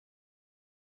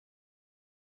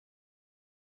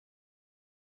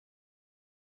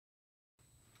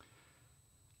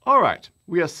All right,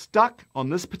 we are stuck on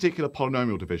this particular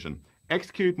polynomial division. X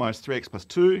cubed minus 3x plus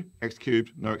 2, x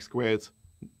cubed, no x squareds,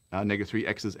 negative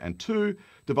 3x's and 2,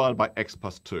 divided by x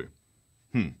plus 2.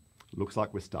 Looks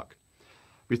like we're stuck.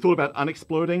 We thought about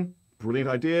unexploding.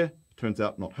 Brilliant idea. Turns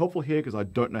out not helpful here because I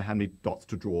don't know how many dots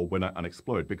to draw when I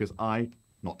unexplode because I'm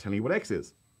not telling you what x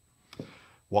is.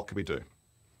 What can we do?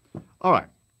 All right,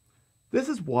 this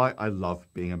is why I love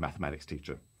being a mathematics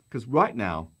teacher, because right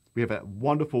now we have a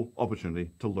wonderful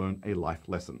opportunity to learn a life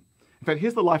lesson. In fact,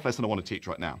 here's the life lesson I want to teach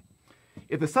right now.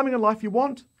 If there's something in life you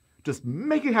want, just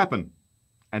make it happen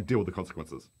and deal with the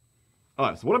consequences. All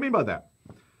right, so what I mean by that,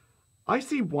 I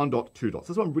see 1 dot, 2 dots.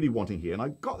 That's what I'm really wanting here, and I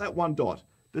got that 1 dot.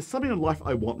 There's something in life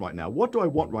I want right now. What do I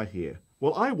want right here?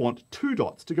 Well, I want 2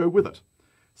 dots to go with it.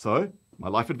 So, my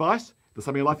life advice, if there's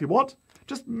something in life you want,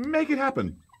 just make it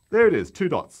happen. There it is, 2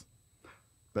 dots.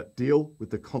 But deal with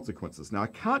the consequences. Now, I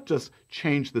can't just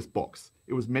change this box.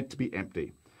 It was meant to be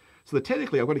empty. So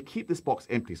technically, I've got to keep this box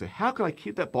empty. So how can I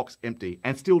keep that box empty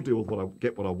and still deal with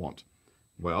what I want?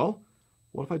 Well,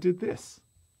 what if I did this?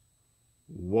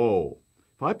 Whoa.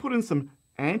 If I put in some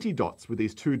anti-dots with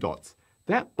these 2 dots,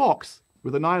 that box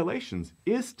with annihilations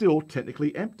is still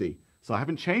technically empty. So I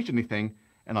haven't changed anything,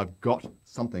 and I've got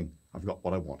something. I've got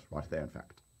what I want right there, in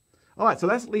fact. All right, so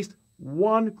that's at least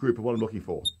one group of what I'm looking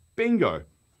for. Bingo.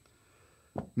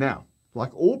 Now,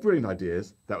 like all brilliant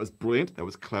ideas, that was brilliant, that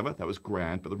was clever, that was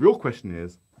grand, but the real question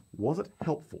is, was it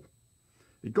helpful?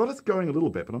 It got us going a little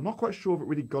bit, but I'm not quite sure if it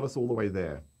really got us all the way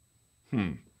there.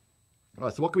 All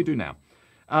right, so what can we do now?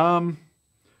 I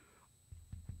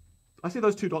see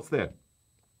those 2 dots there.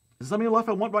 Is there something in life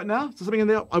I want right now? Is there something in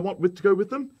there I want to go with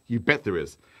them? You bet there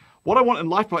is. What I want in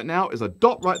life right now is a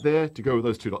dot right there to go with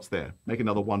those 2 dots there. Make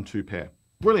another 1-2 pair.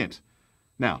 Brilliant.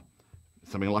 Now,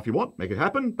 something in life you want, make it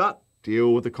happen, but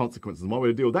deal with the consequences. And one way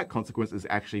to deal with that consequence is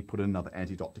actually put another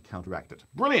anti-dot to counteract it.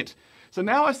 Brilliant. So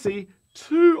now I see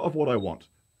 2 of what I want.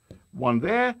 1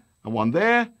 there and 1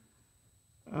 there.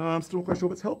 I'm still not quite sure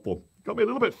if it's helpful. Got me a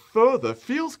little bit further.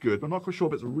 Feels good, but I'm not quite sure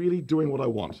if it's really doing what I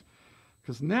want.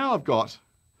 Because now I've got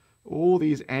all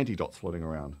these anti-dots floating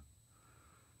around.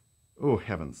 Oh,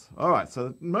 heavens. All right,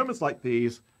 so moments like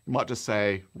these, you might just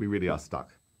say, we really are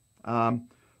stuck.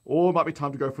 Or it might be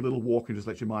time to go for a little walk and just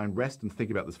let your mind rest and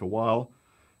think about this for a while.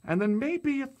 And then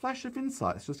maybe a flash of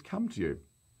insight has just come to you.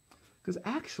 Because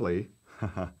actually,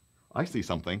 I see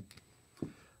something.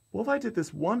 What if I did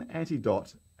this 1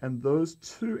 anti-dot and those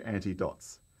 2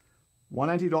 anti-dots? 1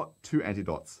 anti-dot, 2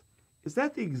 anti-dots. Is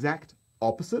that the exact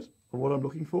opposite of what I'm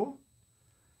looking for?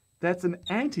 That's an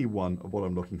anti-one of what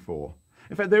I'm looking for.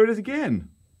 In fact, there it is again.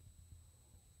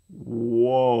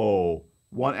 Whoa.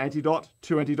 1 anti-dot,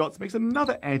 2 anti-dots makes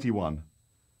another anti-one.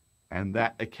 And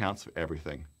that accounts for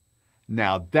everything.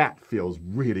 Now that feels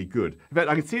really good. In fact,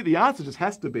 I can see the answer just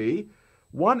has to be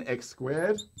 1x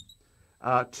squared,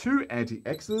 2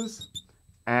 anti-x's,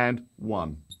 and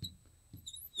 1.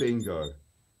 Bingo.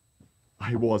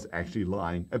 I was actually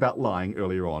lying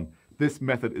earlier on. This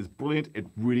method is brilliant. It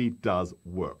really does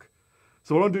work.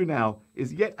 So what I'll do now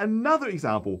is yet another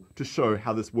example to show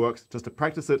how this works. Just to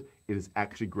practice it, it is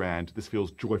actually grand. This feels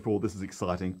joyful. This is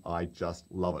exciting. I just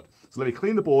love it. So let me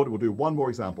clean the board. We'll do one more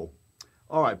example.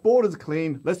 All right, board is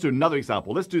clean. Let's do another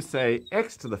example. Let's do, say,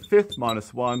 x to the 5th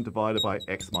minus 1 divided by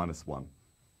x minus 1.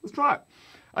 Let's try it.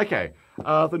 Okay,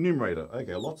 the numerator.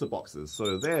 Okay, lots of boxes.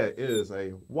 So there is a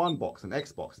 1 box, an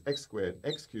x box, x squared,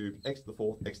 x cubed, x to the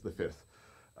 4th, x to the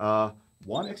 5th.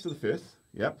 1 x to the 5th,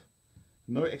 yep.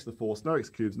 No x to the 4th, no x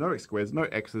cubes, no x squareds, no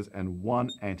x's, and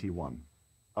 1 anti-1.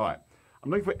 All right, I'm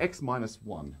looking for x minus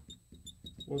 1.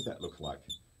 What does that look like?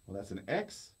 Well, that's an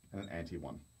x and an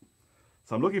anti-1.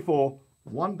 So I'm looking for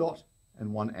 1 dot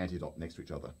and 1 anti-dot next to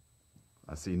each other.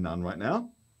 I see none right now,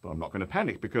 but I'm not going to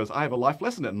panic because I have a life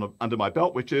lesson under my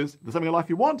belt, which is, if there's something in life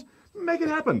you want, make it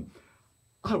happen.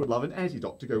 I would love an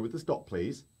anti-dot to go with this dot,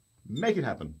 please. Make it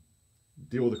happen.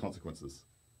 Deal with the consequences.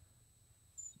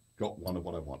 Got one of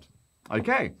what I want.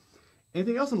 Okay,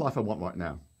 anything else in life I want right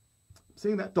now?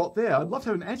 Seeing that dot there, I'd love to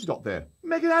have an anti-dot there.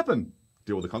 Make it happen.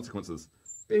 Deal with the consequences.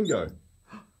 Bingo.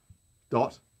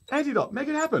 Dot, anti-dot, make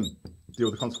it happen. Deal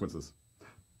with the consequences.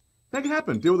 Make it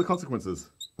happen, deal with the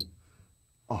consequences.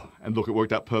 Oh, and look, it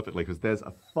worked out perfectly because there's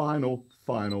a final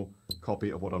copy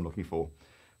of what I'm looking for.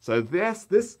 So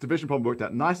this division problem worked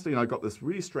out nicely, and I got this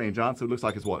really strange answer. It looks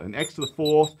like it's what? An x to the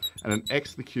 4th, and an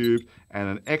x to the cubed, and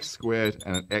an x squared,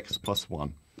 and an x plus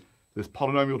 1. This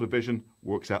polynomial division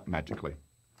works out magically.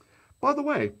 By the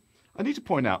way, I need to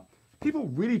point out, people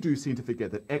really do seem to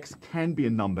forget that x can be a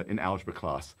number in algebra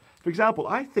class. For example,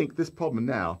 I think this problem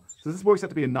now, so this works out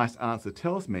to be a nice answer,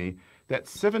 tells me that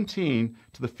 17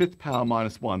 to the 5th power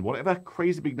minus 1, whatever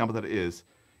crazy big number that is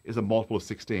is a multiple of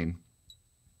 16.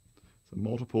 It's a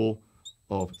multiple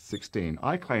of 16.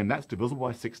 I claim that's divisible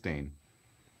by 16.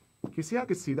 Can you see how I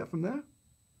could see that from there?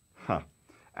 Huh.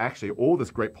 Actually, all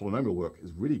this great polynomial work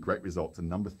is really great results in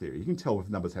number theory. You can tell if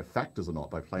numbers have factors or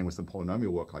not by playing with some polynomial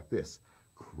work like this.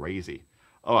 Crazy.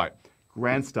 All right,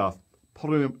 grand stuff.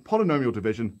 Polynomial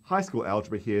division, high school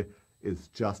algebra here is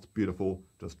just beautiful.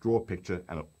 Just draw a picture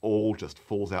and it all just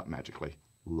falls out magically.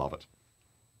 Love it.